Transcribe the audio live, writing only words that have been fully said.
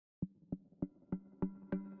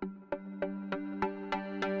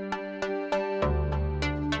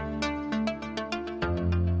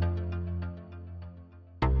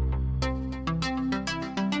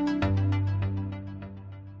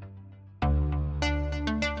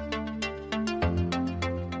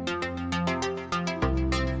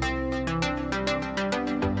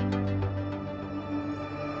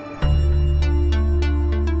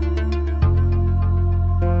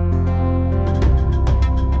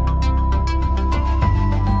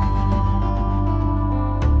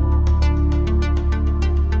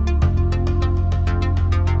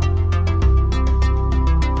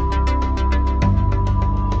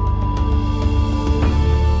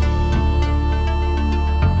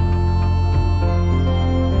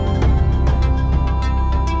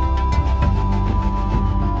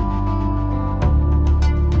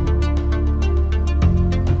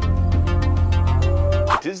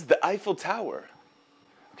Eiffel Tower.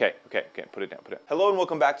 Okay, put it down, Hello and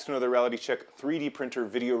welcome back to another Reality Check 3D printer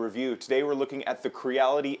video review. Today we're looking at the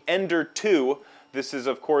Creality ENDER 2. This is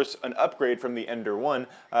of course an upgrade from the ENDER 1.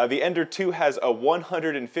 The ENDER 2 has a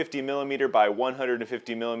 150mm by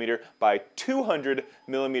 150mm by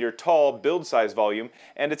 200mm tall build size volume,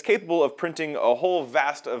 and it's capable of printing a whole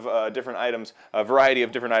vast of different items, a variety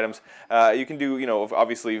of different items. You can do,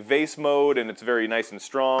 obviously vase mode, and it's very nice and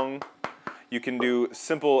strong. You can do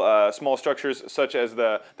simple small structures such as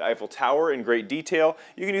the Eiffel Tower in great detail.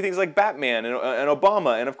 You can do things like Batman and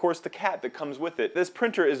Obama, and of course the cat that comes with it. This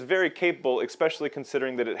printer is very capable, especially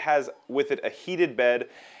considering that it has with it a heated bed,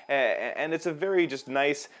 and it's a very just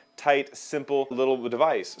nice, tight, simple little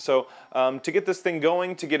device. So to get this thing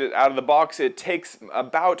going, to get it out of the box, it takes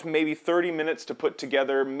about maybe 30 minutes to put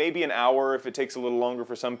together, maybe an hour if it takes a little longer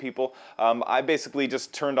for some people. I basically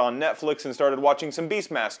just turned on Netflix and started watching some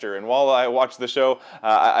Beastmaster, and while I watched the show,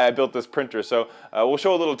 I built this printer. So we'll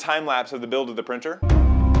show a little time lapse of the build of the printer.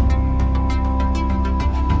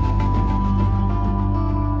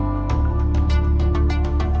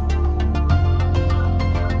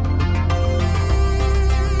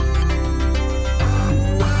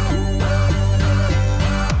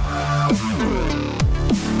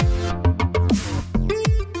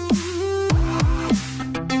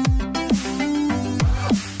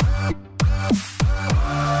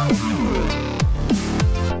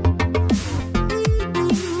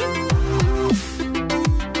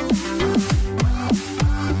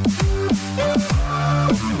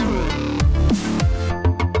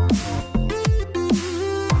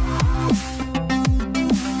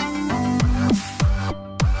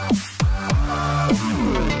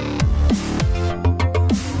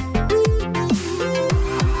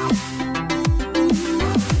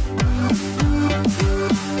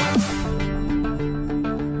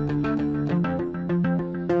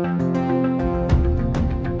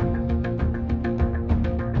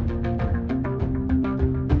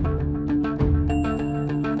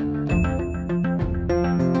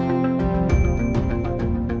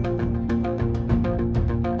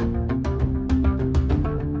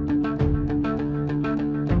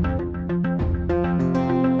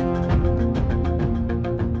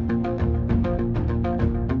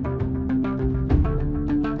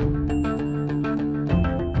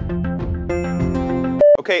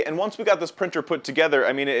 Okay, and once we got this printer put together,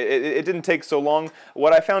 I mean, it didn't take so long.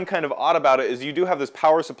 What I found kind of odd about it is you do have this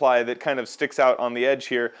power supply that kind of sticks out on the edge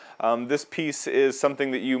here. This piece is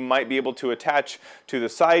something that you might be able to attach to the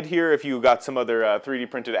side here if you got some other 3D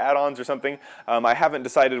printed add-ons or something. I haven't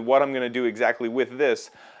decided what I'm going to do exactly with this.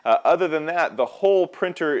 Other than that, the whole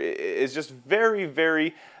printer is just very,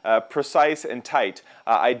 very precise and tight.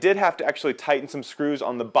 I did have to actually tighten some screws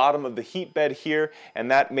on the bottom of the heat bed here, and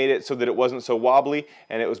that made it so that it wasn't so wobbly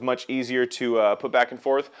and it was much easier to put back and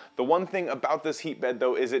forth. The one thing about this heat bed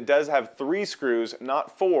though is it does have 3 screws,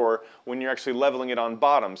 not 4, when you're actually leveling it on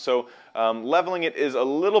bottom. So leveling it is a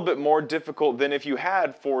little bit more difficult than if you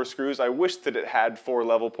had 4 screws. I wish that it had 4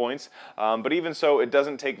 level points, but even so, it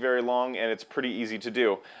doesn't take very long and it's pretty easy to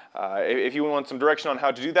do. If you want some direction on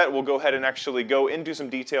how to do that, we'll go ahead and actually go into some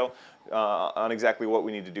detail on exactly what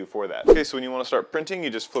we need to do for that. Okay, so when you want to start printing, you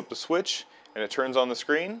just flip the switch and it turns on the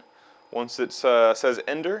screen. Once it says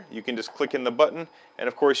ENDER, you can just click in the button, and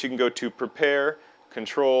of course you can go to Prepare,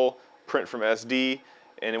 Control, Print from SD,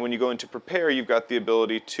 and when you go into Prepare, you've got the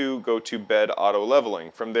ability to go to Bed Auto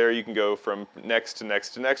Leveling. From there you can go from next to next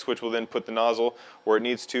to next, which will then put the nozzle where it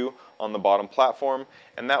needs to on the bottom platform,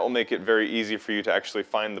 and that will make it very easy for you to actually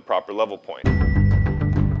find the proper level point.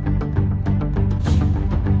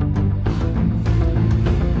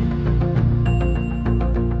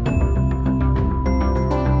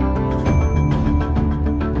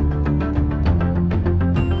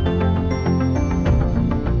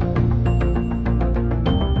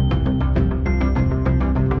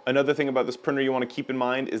 Another thing about this printer you want to keep in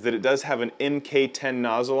mind is that it does have an MK10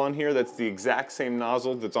 nozzle on here. That's the exact same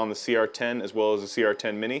nozzle that's on the CR10 as well as the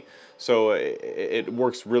CR10 Mini. So it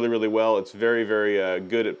works really, really well. It's very, very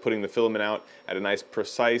good at putting the filament out at a nice,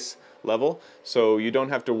 precise level. So you don't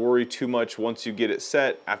have to worry too much once you get it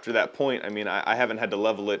set. After that point, I mean, I haven't had to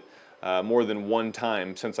level it more than one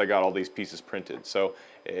time since I got all these pieces printed. So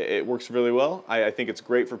it works really well. I think it's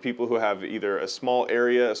great for people who have either a small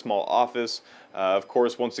area, a small office. Of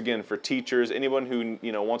course, once again, for teachers, anyone who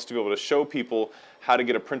wants to be able to show people how to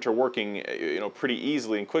get a printer working pretty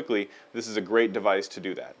easily and quickly, this is a great device to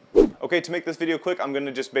do that. Okay, to make this video quick, I'm going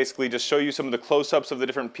to just basically just show you some of the close-ups of the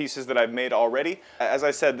different pieces that I've made already. As I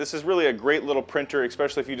said, this is really a great little printer,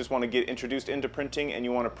 especially if you just want to get introduced into printing and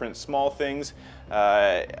you want to print small things.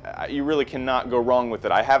 You really cannot go wrong with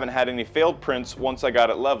it. I haven't had any failed prints once I got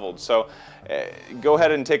it leveled. So go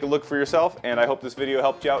ahead and take a look for yourself, and I hope this video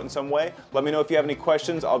helped you out in some way. Let me know if you have any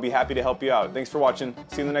questions. I'll be happy to help you out. Thanks for watching.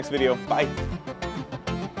 See you in the next video. Bye.